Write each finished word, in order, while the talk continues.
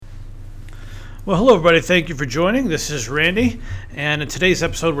Well, hello, everybody. Thank you for joining. This is Randy, and in today's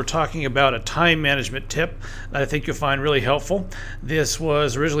episode, we're talking about a time management tip that I think you'll find really helpful. This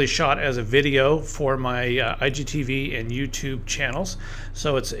was originally shot as a video for my IGTV and YouTube channels,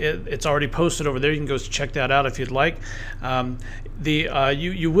 so it's already posted over there. You can go check that out if you'd like.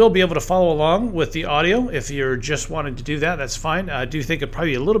 You will be able to follow along with the audio if you're just wanting to do that. That's fine. I do think it'd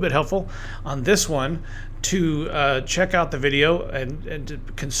probably be a little bit helpful on this one to check out the video and to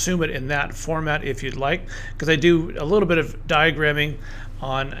consume it in that format if you'd like, because I do a little bit of diagramming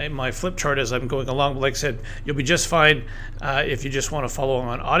on my flip chart as I'm going along. But like I said, you'll be just fine if you just want to follow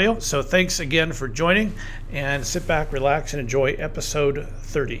on audio. So thanks again for joining, and sit back, relax, and enjoy episode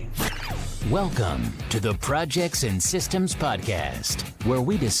 30. Welcome to the Projects and Systems Podcast, where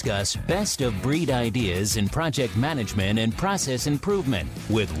we discuss best-of-breed ideas in project management and process improvement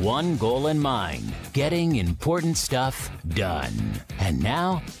with one goal in mind: getting important stuff done. And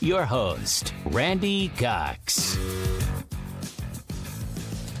now, your host, Randy Cox.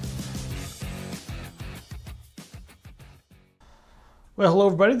 Well, hello,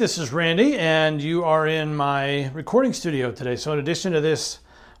 everybody. This is Randy, and you are in my recording studio today. So in addition to this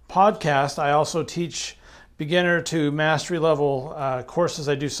podcast, I also teach beginner to mastery level courses.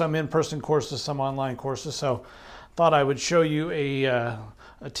 I do some in-person courses, some online courses. So thought I would show you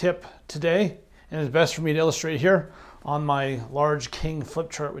a tip today, and it's best for me to illustrate here on my large king flip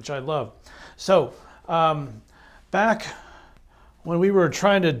chart, which I love. So back when we were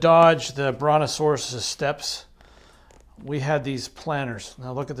trying to dodge the Brontosaurus steps, we had these planners.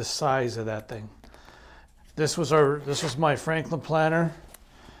 Now look at the size of that thing. This was my Franklin planner.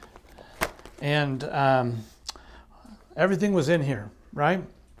 And everything was in here, right?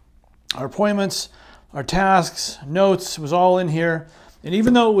 Our appointments, our tasks, notes, was all in here. And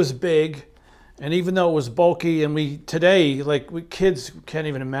even though it was big, and even though it was bulky, and kids can't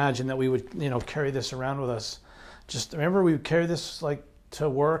even imagine that we would, carry this around with us. Just remember, we would carry this to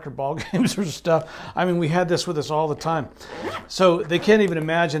work or ball games or stuff. I mean, we had this with us all the time. So they can't even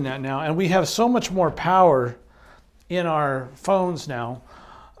imagine that now. And we have so much more power in our phones now.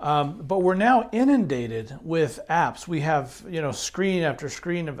 But we're now inundated with apps. We have, screen after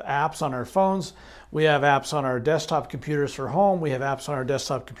screen of apps on our phones. We have apps on our desktop computers for home. We have apps on our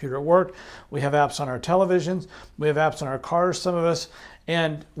desktop computer at work. We have apps on our televisions. We have apps on our cars, some of us.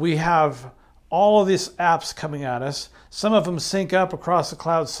 And we have all of these apps coming at us. Some of them sync up across the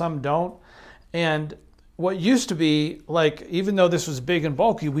cloud, some don't. And what used to be, even though this was big and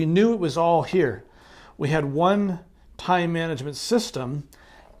bulky, we knew it was all here. We had one time management system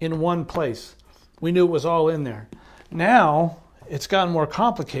in one place. We knew it was all in there. Now it's gotten more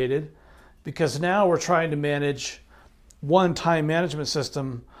complicated, because now we're trying to manage one time management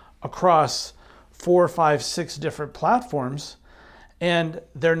system across 4, 5, 6 different platforms, and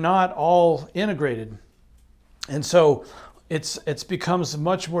they're not all integrated. And so it's becomes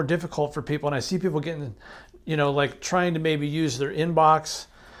much more difficult for people. And I see people getting, trying to maybe use their inbox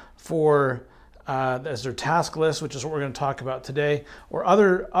for as their task list, which is what we're going to talk about today, or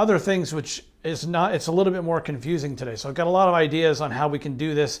other things, which is not. It's a little bit more confusing today. So I've got a lot of ideas on how we can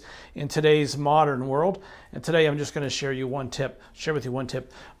do this in today's modern world. And today I'm just going to share with you one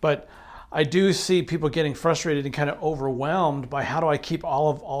tip. But I do see people getting frustrated and kind of overwhelmed by how do I keep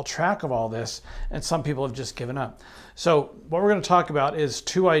all track of all this, and some people have just given up. So what we're going to talk about is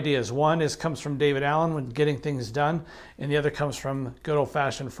 2 ideas. One comes from David Allen when getting things done, and the other comes from good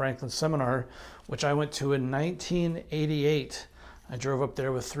old-fashioned Franklin Seminar, which I went to in 1988. I drove up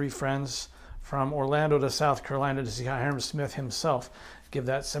there with 3 friends from Orlando to South Carolina to see Hiram Smith himself give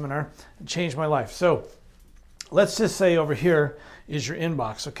that seminar. It changed my life. So let's just say over here is your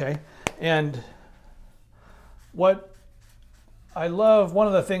inbox, okay? And what I love, one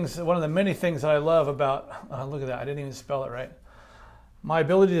of the many things that I love about, look at that, I didn't even spell it right. My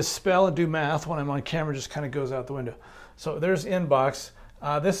ability to spell and do math when I'm on camera just kind of goes out the window. So there's inbox.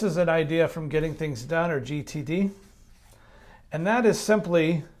 This is an idea from Getting Things Done, or GTD. And that is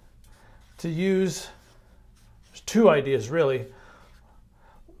simply to use, there's 2 ideas really.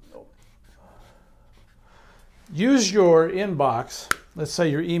 Use your inbox, let's say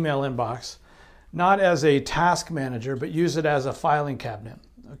your email inbox, not as a task manager, but use it as a filing cabinet,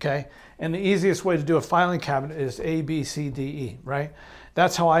 okay? And the easiest way to do a filing cabinet is A, B, C, D, E, right?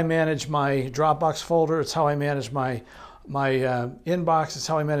 That's how I manage my Dropbox folder. It's how I manage my inbox. It's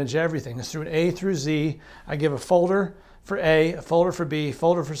how I manage everything. It's through an A through Z. I give a folder for A, a folder for B,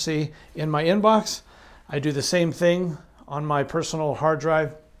 folder for C. In my inbox, I do the same thing on my personal hard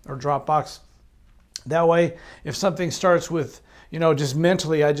drive or Dropbox. That way, if something starts with, just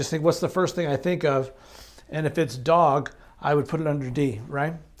mentally, I just think, what's the first thing I think of? And if it's dog, I would put it under D,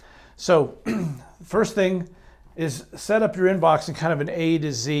 right? So first thing is set up your inbox in kind of an A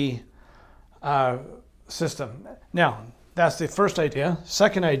to Z system. Now, that's the first idea.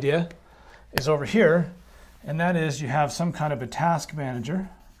 Second idea is over here, and that is you have some kind of a task manager.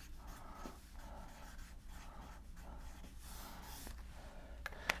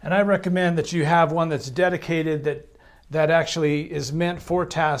 And I recommend that you have one that's dedicated, that actually is meant for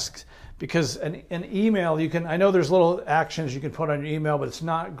tasks, because an email, I know there's little actions you can put on your email, but it's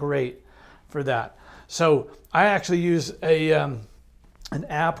not great for that. So I actually use an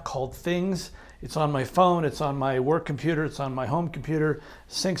app called Things. It's on my phone, it's on my work computer, it's on my home computer,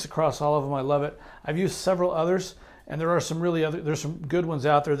 syncs across all of them. I love it. I've used several others, and there's some good ones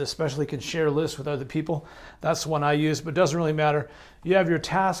out there that especially can share lists with other people. That's the one I use, but it doesn't really matter. You have your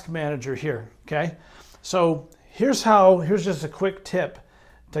task manager here, okay? So here's just a quick tip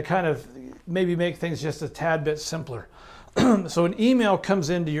to kind of maybe make things just a tad bit simpler. So an email comes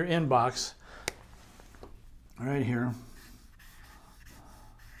into your inbox right here.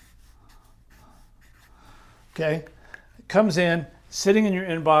 Okay, it comes in, sitting in your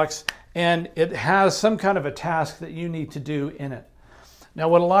inbox, and it has some kind of a task that you need to do in it. Now,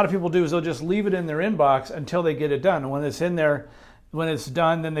 what a lot of people do is they'll just leave it in their inbox until they get it done. And when it's in there, when it's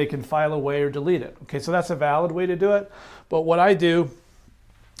done, then they can file away or delete it. Okay, so that's a valid way to do it. But what I do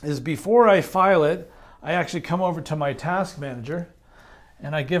is before I file it, I actually come over to my task manager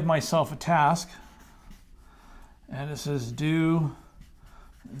and I give myself a task. And it says do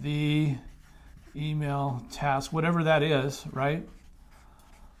the email task, whatever that is, right?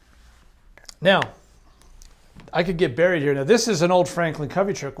 Now, I could get buried here. Now, this is an old Franklin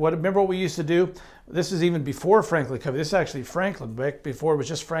Covey trick. Remember what we used to do? This is even before Franklin Covey. This is actually Franklin, back before it was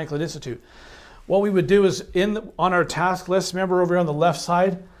just Franklin Institute. What we would do is on our task list, remember over on the left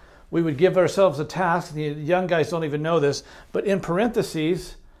side, we would give ourselves a task. The young guys don't even know this, but in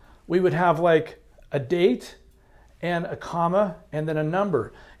parentheses, we would have like a date and a comma and then a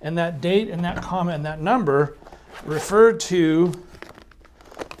number. And that date and that comma and that number referred to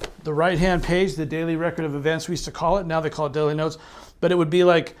the right-hand page, the daily record of events we used to call it. Now they call it daily notes. But it would be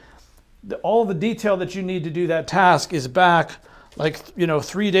like all the detail that you need to do that task is back like,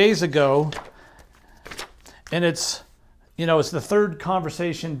 3 days ago. And it's the third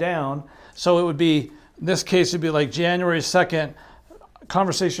conversation down. So it would be, in this case, it'd be like January 2nd,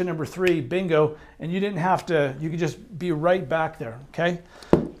 conversation number 3, bingo. And you didn't have to, you could just be right back there, okay?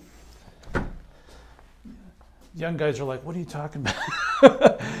 Young guys are like, what are you talking about?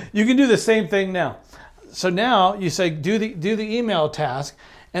 You can do the same thing now. So now you say, do the email task,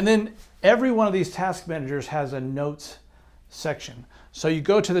 and then every one of these task managers has a notes section. So you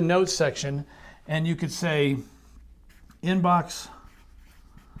go to the notes section, and you could say, inbox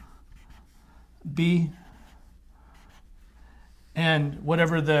B, and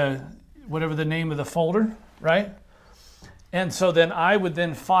whatever the name of the folder, right? And so then I would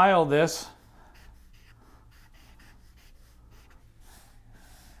then file this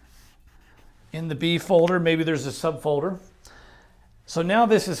in the B folder. Maybe there's a subfolder. So now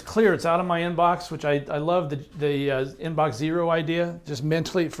this is clear. It's out of my inbox, which I love the inbox zero idea. Just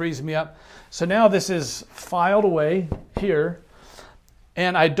mentally it frees me up. So now this is filed away here.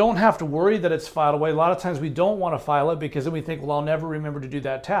 And I don't have to worry that it's filed away. A lot of times we don't want to file it because then we think, well, I'll never remember to do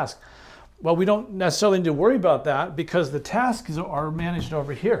that task. Well, we don't necessarily need to worry about that because the tasks are managed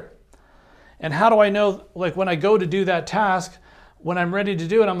over here. And how do I know, like when I go to do that task, when I'm ready to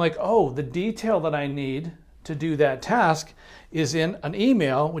do it, I'm like, oh, the detail that I need to do that task is in an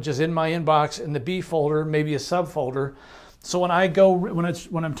email, which is in my inbox in the B folder, maybe a subfolder. So when I go, when it's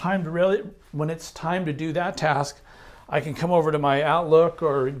time to do that task, I can come over to my Outlook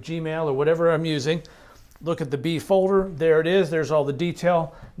or Gmail or whatever I'm using, look at the B folder. There it is. There's all the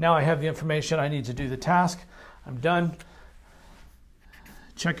detail. Now I have the information I need to do the task. I'm done.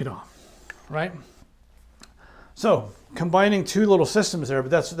 Check it off, right? So combining two little systems there,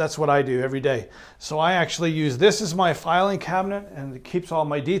 but that's what I do every day. So I actually use this as my filing cabinet, and it keeps all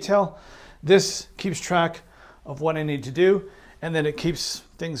my detail. This keeps track of what I need to do, and then it keeps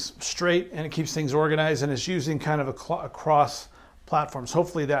things straight and it keeps things organized, and it's using kind of across platforms.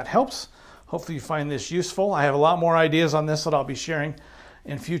 Hopefully that helps. Hopefully you find this useful. I have a lot more ideas on this that I'll be sharing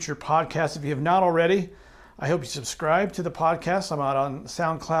in future podcasts. If you have not already, I hope you subscribe to the podcast. I'm out on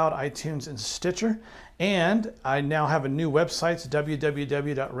SoundCloud, iTunes, and Stitcher. And I now have a new website. It's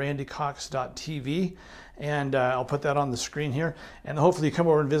www.randycox.tv. And I'll put that on the screen here. And hopefully you come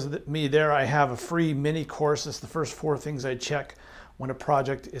over and visit me there. I have a free mini course. It's the first 4 things I check when a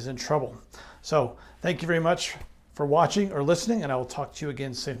project is in trouble. So thank you very much for watching or listening, and I will talk to you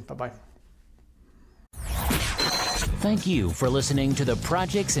again soon. Bye-bye. Thank you for listening to the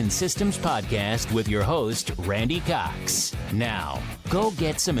Projects and Systems Podcast with your host, Randy Cox. Now, go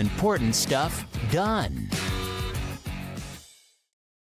get some important stuff done.